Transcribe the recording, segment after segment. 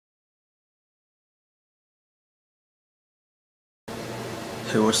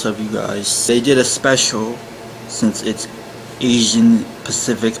Hey, what's up, you guys? They did a special since it's Asian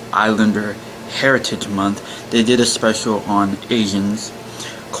Pacific Islander Heritage Month. They did a special on Asians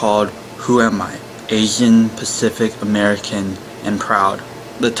called Who Am I? Asian, Pacific, American, and Proud.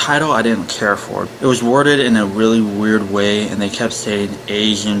 The title I didn't care for. It was worded in a really weird way, and they kept saying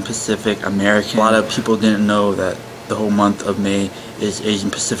Asian, Pacific, American. A lot of people didn't know that the whole month of May is Asian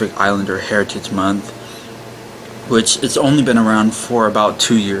Pacific Islander Heritage Month, which it's only been around for about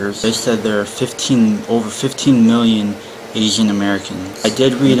 2 years. They said there are over 15 million Asian Americans. I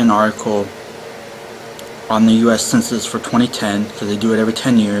did read an article on the US Census for 2010, because they do it every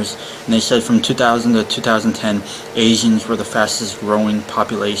 10 years, and they said from 2000 to 2010, Asians were the fastest growing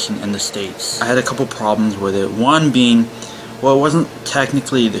population in the States. I had a couple problems with it. One being, well, it wasn't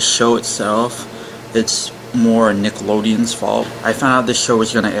technically the show itself, it's more Nickelodeon's fault. I found out this show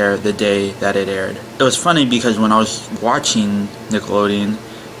was going to air the day that it aired. It was funny because when I was watching Nickelodeon,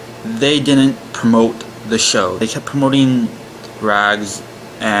 they didn't promote the show. They kept promoting Rags,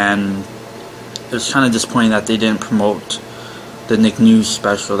 and it was kind of disappointing that they didn't promote the Nick News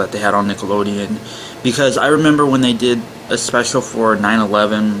special that they had on Nickelodeon, because I remember when they did a special for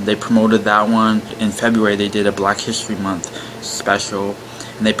 9/11, they promoted that one. In February they did a Black History Month special,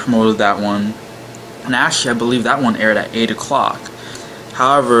 and they promoted that one. And actually, I believe that one aired at 8 o'clock.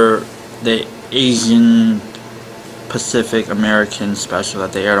 However, the Asian Pacific American special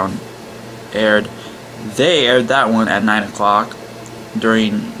that they aired that one at 9 o'clock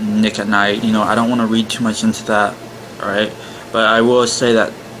during Nick at Night. You know, I don't want to read too much into that, alright? But I will say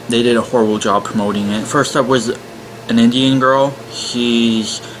that they did a horrible job promoting it. First up was an Indian girl. She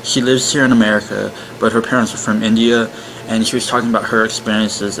lives here in America, but her parents are from India. And she was talking about her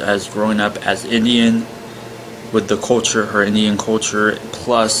experiences as growing up as Indian, with the culture, her Indian culture,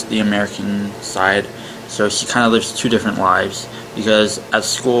 plus the American side. So she kind of lives two different lives, because at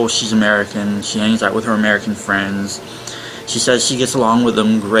school she's American, she hangs out with her American friends. She says she gets along with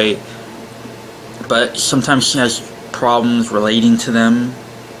them great, but sometimes she has problems relating to them.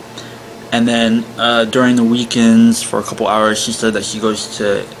 And then during the weekends, for a couple hours, she said that she goes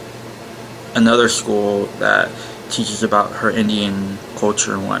to another school that teaches about her Indian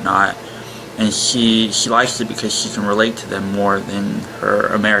culture and whatnot, and she likes it because she can relate to them more than her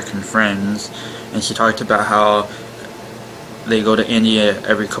American friends. And she talked about how they go to India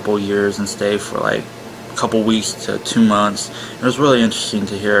every couple years and stay for like a couple weeks to 2 months. It was really interesting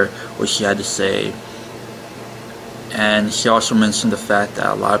to hear what she had to say. And she also mentioned the fact that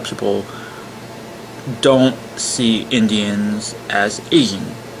a lot of people don't see Indians as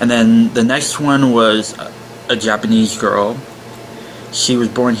Asian. And then the next one was a Japanese girl. She was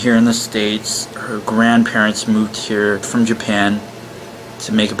born here in the States. Her grandparents moved here from Japan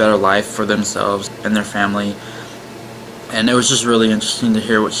to make a better life for themselves and their family. And it was just really interesting to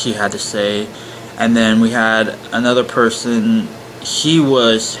hear what she had to say. And then we had another person. He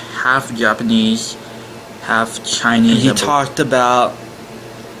was half Japanese, half Chinese. And he talked about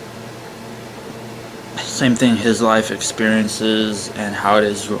same thing, his life experiences and how it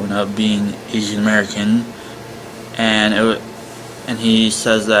is growing up being Asian American. And he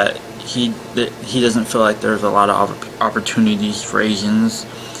says that he doesn't feel like there's a lot of opportunities for Asians.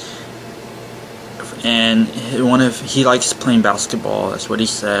 And he likes playing basketball. That's what he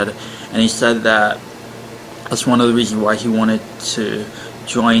said. And he said that that's one of the reasons why he wanted to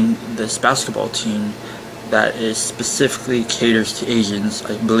join this basketball team that is specifically caters to Asians.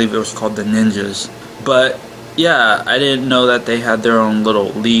 I believe it was called the Ninjas. But yeah, I didn't know that they had their own little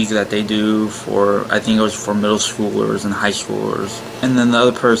league that they do for, I think it was for middle schoolers and high schoolers. And then the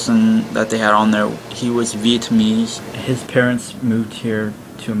other person that they had on there, he was Vietnamese. His parents moved here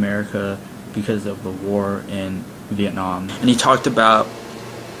to America because of the war in Vietnam. And he talked about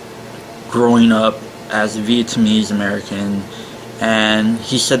growing up as a Vietnamese American, and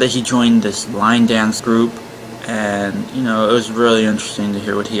he said that he joined this line dance group. And you know, it was really interesting to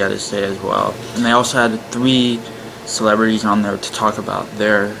hear what he had to say as well. And they also had 3 celebrities on there to talk about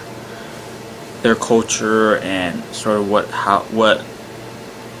their culture and sort of what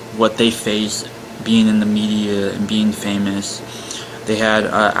they face being in the media and being famous. They had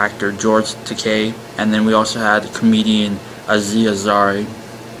actor George Takei, and then we also had comedian Aziz Ansari,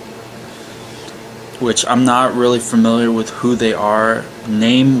 which I'm not really familiar with who they are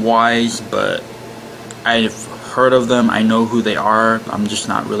name wise, but I've heard of them. I know who they are. I'm just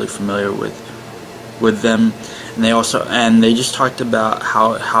not really familiar with them. And they just talked about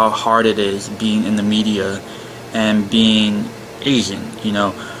how hard it is being in the media and being Asian. You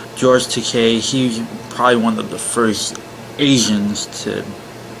know, George Takei, he's probably one of the first Asians to,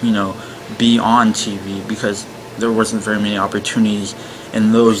 you know, be on TV, because there wasn't very many opportunities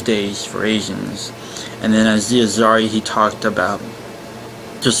in those days for Asians. And then Aziz Ansari, he talked about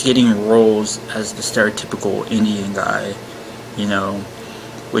just getting roles as the stereotypical Indian guy, you know,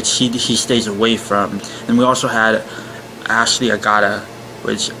 which he stays away from. And we also had Ashley Argota,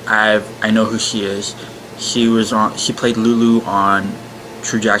 which I know who she is. She played Lulu on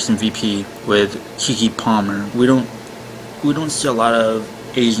True Jackson VP with Keke Palmer. We don't see a lot of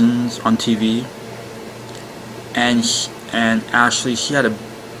Asians on TV, and Ashley, she had a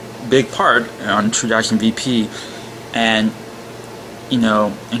big part on True Jackson VP, and you know,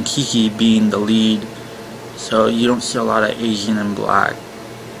 and Keke being the lead, so you don't see a lot of Asian and black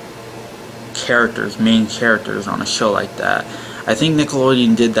characters, main characters on a show like that. I think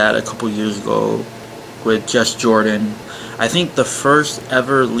Nickelodeon did that a couple years ago with Just Jordan. I think the first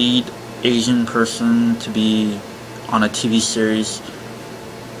ever lead Asian person to be on a TV series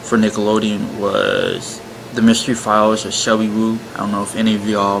for Nickelodeon was The Mystery Files of Shelby Woo. I don't know if any of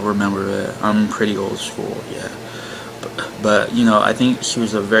y'all remember it. I'm pretty old school, yeah. But you know, I think she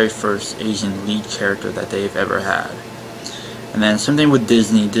was the very first Asian lead character that they've ever had. And then something with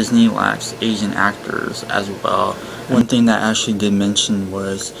Disney. Disney lacks Asian actors as well. One thing that Ashley did mention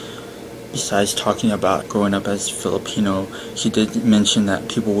was, besides talking about growing up as Filipino, she did mention that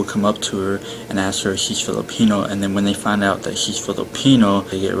people would come up to her and ask her if she's Filipino, and then when they find out that she's Filipino,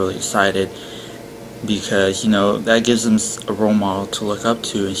 they get really excited because, you know, that gives them a role model to look up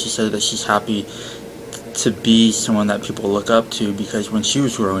to. And she said that she's happy to be someone that people look up to, because when she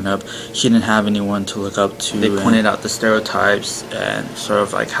was growing up, she didn't have anyone to look up to. They pointed out the stereotypes and sort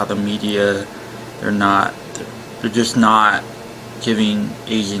of like how the media, they're just not giving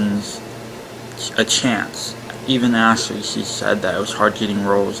Asians a chance. Even Ashley, she said that it was hard getting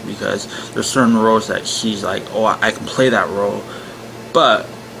roles because there's certain roles that she's like, oh, I can play that role, but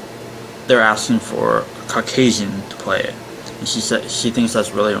they're asking for a Caucasian to play it. And she said she thinks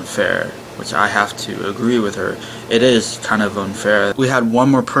that's really unfair, which I have to agree with her. It is kind of unfair. We had one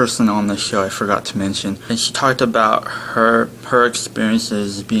more person on the show I forgot to mention, and she talked about her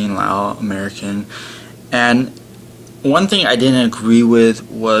experiences being Lao American. And one thing I didn't agree with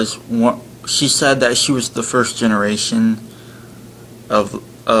was she said that she was the first generation of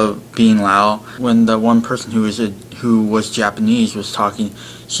being Lao. When the one person who was Japanese was talking,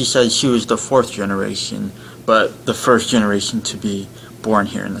 she said she was the fourth generation, but the first generation to be born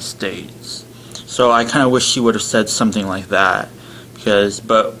here in the States. So I kind of wish she would have said something like that,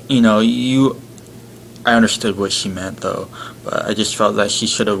 but you know, I understood what she meant though, but I just felt that she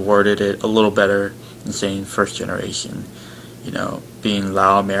should have worded it a little better than saying first generation, you know, being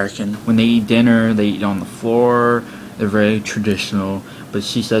Lao American. When they eat dinner, they eat on the floor, they're very traditional, but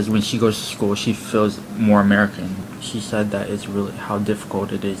she says when she goes to school, she feels more American. She said that it's really how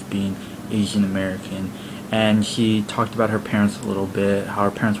difficult it is being Asian American. And she talked about her parents a little bit, how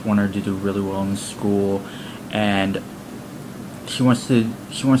her parents want her to do really well in school, and she wants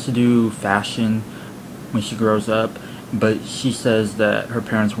to do fashion when she grows up, but she says that her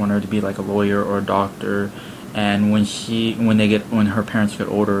parents want her to be like a lawyer or a doctor, and when her parents get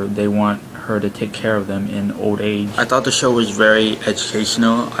older, they want her to take care of them in old age. I thought the show was very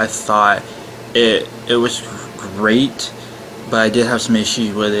educational. I thought it was great, but I did have some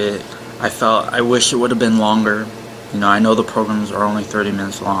issues with it. I wish it would have been longer. You know, I know the programs are only 30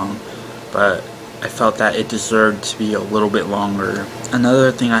 minutes long, but I felt that it deserved to be a little bit longer.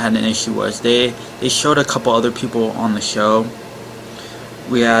 Another thing I had an issue was they showed a couple other people on the show.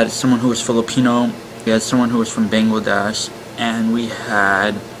 We had someone who was Filipino, we had someone who was from Bangladesh, and we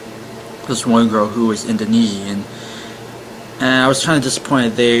had this one girl who was Indonesian. And I was kind of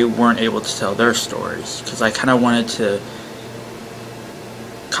disappointed they weren't able to tell their stories, because I kind of wanted to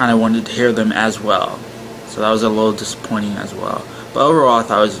hear them as well. So that was a little disappointing as well. But overall, I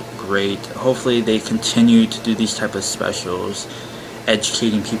thought it was great. Hopefully they continue to do these type of specials,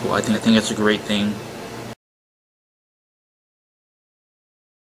 educating people. I think it's a great thing.